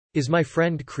Is my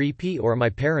friend creepy or am I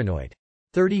paranoid?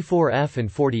 34F and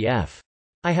 40F.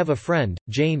 I have a friend,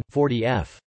 Jane,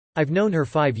 40F. I've known her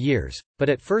 5 years, but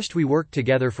at first we worked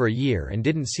together for a year and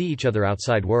didn't see each other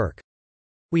outside work.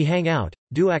 We hang out,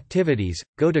 do activities,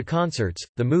 go to concerts,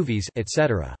 the movies,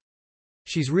 etc.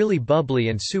 She's really bubbly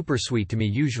and super sweet to me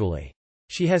usually.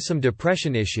 She has some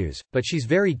depression issues, but she's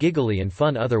very giggly and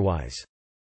fun otherwise.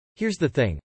 Here's the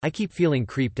thing, I keep feeling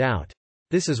creeped out.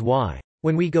 This is why.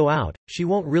 When we go out, she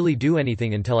won't really do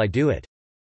anything until I do it.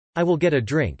 I will get a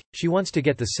drink, she wants to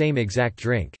get the same exact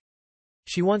drink.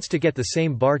 She wants to get the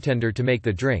same bartender to make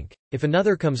the drink. If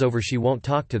another comes over she won't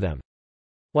talk to them.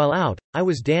 While out, I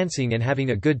was dancing and having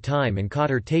a good time and caught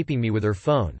her taping me with her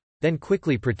phone, then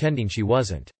quickly pretending she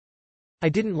wasn't. I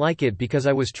didn't like it because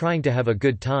I was trying to have a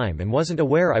good time and wasn't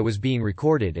aware I was being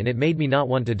recorded, and it made me not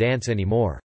want to dance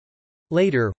anymore.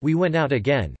 Later, we went out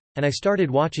again, and I started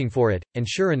watching for it, and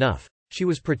sure enough, she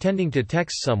was pretending to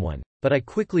text someone, but I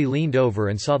quickly leaned over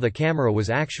and saw the camera was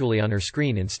actually on her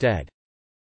screen instead.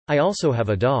 I also have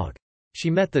a dog. She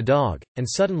met the dog, and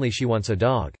suddenly she wants a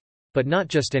dog. But not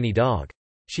just any dog.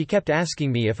 She kept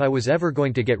asking me if I was ever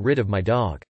going to get rid of my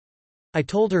dog. I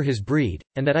told her his breed,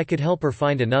 and that I could help her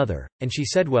find another, and she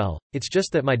said, well, it's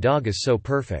just that my dog is so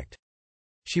perfect.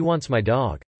 She wants my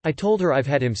dog. I told her I've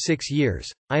had him 6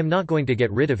 years, I am not going to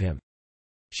get rid of him.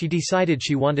 She decided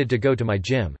she wanted to go to my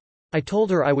gym. I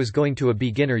told her I was going to a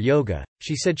beginner yoga,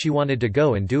 she said she wanted to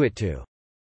go and do it too.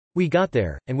 We got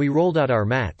there, and we rolled out our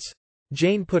mats.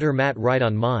 Jane put her mat right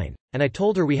on mine, and I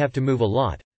told her we have to move a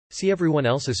lot. See, everyone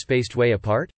else is spaced way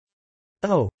apart?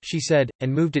 Oh, she said,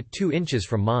 and moved it 2 inches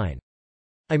from mine.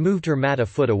 I moved her mat a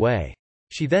foot away.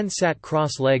 She then sat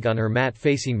cross-legged on her mat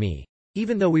facing me.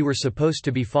 Even though we were supposed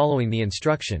to be following the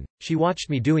instruction, she watched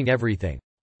me doing everything.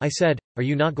 I said, are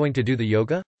you not going to do the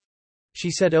yoga?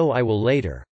 She said, oh, I will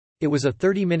later. It was a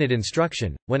 30-minute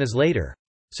instruction, when is later?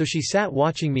 So she sat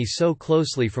watching me so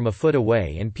closely from a foot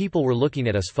away and people were looking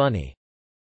at us funny.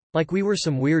 Like we were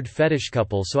some weird fetish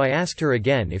couple, so I asked her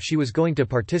again if she was going to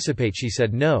participate. She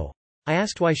said no. I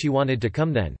asked why she wanted to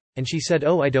come then, and she said,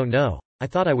 oh, I don't know. I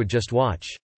thought I would just watch.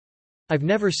 I've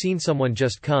never seen someone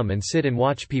just come and sit and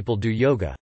watch people do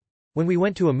yoga. When we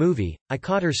went to a movie, I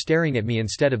caught her staring at me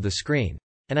instead of the screen,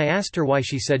 and I asked her why.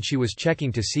 She said she was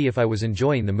checking to see if I was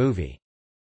enjoying the movie.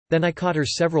 Then I caught her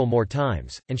several more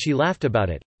times, and she laughed about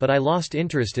it, but I lost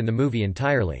interest in the movie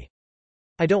entirely.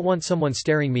 I don't want someone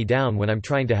staring me down when I'm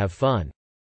trying to have fun.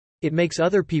 It makes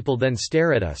other people then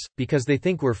stare at us, because they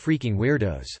think we're freaking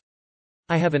weirdos.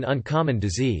 I have an uncommon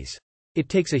disease. It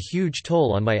takes a huge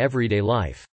toll on my everyday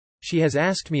life. She has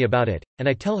asked me about it, and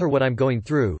I tell her what I'm going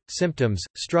through, symptoms,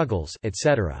 struggles,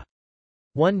 etc.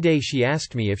 One day she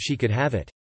asked me if she could have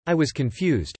it. I was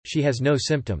confused, she has no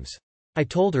symptoms. I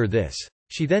told her this.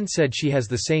 She then said she has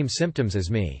the same symptoms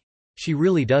as me. She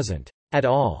really doesn't. At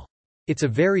all. It's a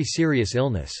very serious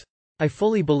illness. I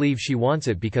fully believe she wants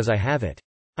it because I have it.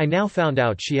 I now found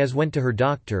out she has went to her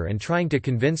doctor and trying to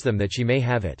convince them that she may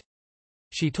have it.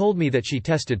 She told me that she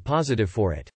tested positive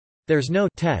for it. There's no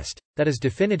test that is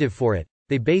definitive for it,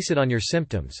 they base it on your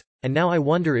symptoms, and now I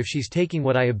wonder if she's taking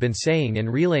what I have been saying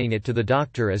and relaying it to the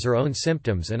doctor as her own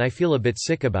symptoms, and I feel a bit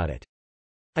sick about it.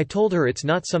 I told her it's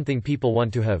not something people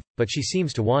want to have, but she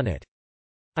seems to want it.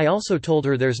 I also told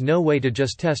her there's no way to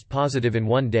just test positive in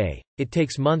one day, it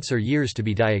takes months or years to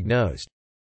be diagnosed.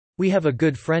 We have a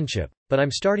good friendship, but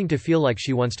I'm starting to feel like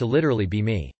she wants to literally be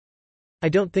me. I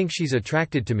don't think she's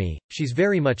attracted to me, she's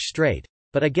very much straight,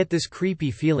 but I get this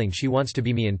creepy feeling she wants to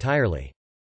be me entirely.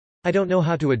 I don't know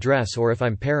how to address or if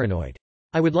I'm paranoid.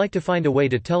 I would like to find a way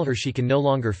to tell her she can no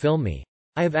longer film me.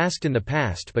 I have asked in the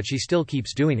past, but she still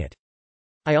keeps doing it.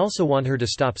 I also want her to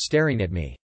stop staring at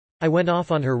me. I went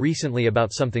off on her recently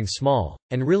about something small,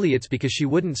 and really it's because she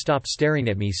wouldn't stop staring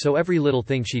at me, so every little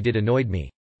thing she did annoyed me.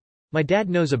 My dad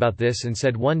knows about this and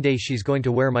said one day she's going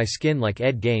to wear my skin like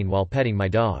Ed Gein while petting my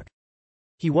dog.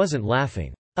 He wasn't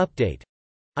laughing. Update.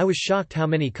 I was shocked how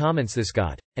many comments this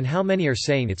got, and how many are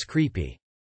saying it's creepy.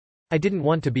 I didn't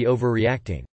want to be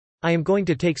overreacting. I am going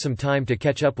to take some time to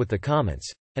catch up with the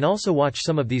comments, and also watch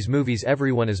some of these movies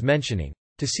everyone is mentioning,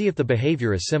 to see if the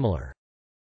behavior is similar.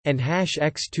 And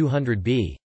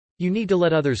 #X200B. You need to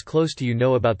let others close to you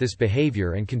know about this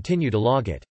behavior and continue to log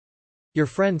it. Your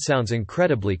friend sounds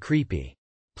incredibly creepy.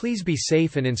 Please be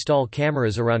safe and install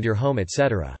cameras around your home,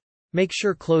 etc. Make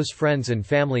sure close friends and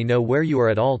family know where you are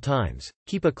at all times.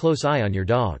 Keep a close eye on your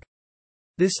dog.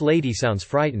 This lady sounds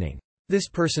frightening. This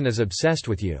person is obsessed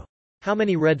with you. How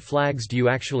many red flags do you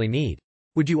actually need?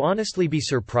 Would you honestly be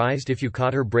surprised if you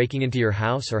caught her breaking into your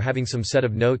house or having some set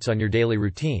of notes on your daily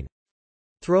routine?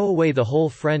 Throw away the whole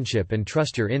friendship and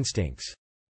trust your instincts.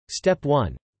 Step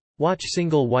 1. Watch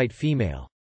single white female.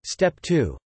 Step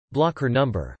 2. Block her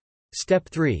number. Step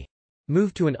 3.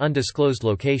 Move to an undisclosed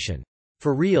location.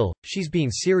 For real, she's being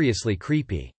seriously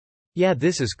creepy. Yeah,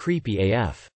 this is creepy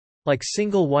AF. Like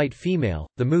single white female,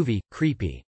 the movie,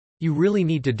 Creepy. You really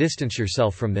need to distance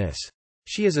yourself from this.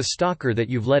 She is a stalker that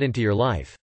you've let into your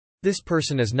life. This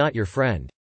person is not your friend.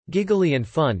 Giggly and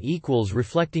fun equals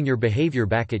reflecting your behavior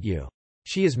back at you.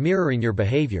 She is mirroring your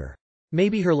behavior.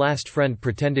 Maybe her last friend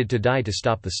pretended to die to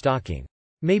stop the stalking.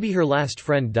 Maybe her last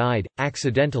friend died,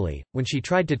 accidentally, when she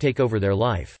tried to take over their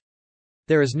life.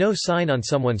 There is no sign on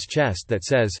someone's chest that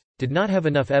says, "Did not have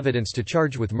enough evidence to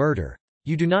charge with murder."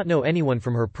 You do not know anyone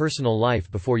from her personal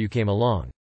life before you came along.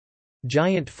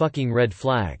 Giant fucking red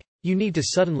flag. You need to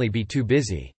suddenly be too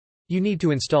busy. You need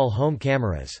to install home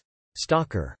cameras.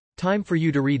 Stalker. Time for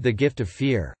you to read The Gift of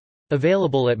Fear.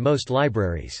 Available at most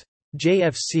libraries.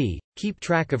 JFC, keep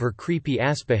track of her creepy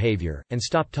ass behavior, and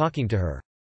stop talking to her.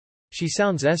 She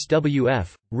sounds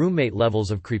SWF, roommate levels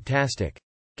of creeptastic.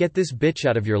 Get this bitch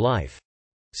out of your life.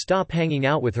 Stop hanging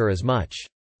out with her as much.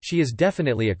 She is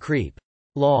definitely a creep.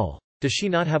 Lol. Does she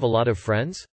not have a lot of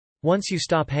friends? Once you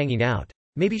stop hanging out,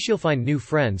 maybe she'll find new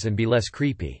friends and be less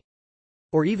creepy.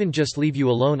 Or even just leave you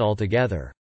alone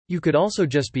altogether. You could also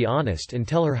just be honest and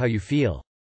tell her how you feel.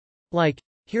 Like,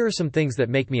 here are some things that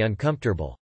make me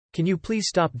uncomfortable. Can you please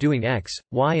stop doing X,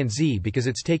 Y, and Z because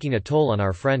it's taking a toll on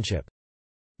our friendship?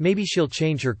 Maybe she'll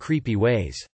change her creepy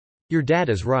ways. Your dad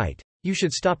is right. You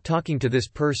should stop talking to this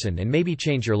person and maybe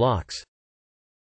change your locks.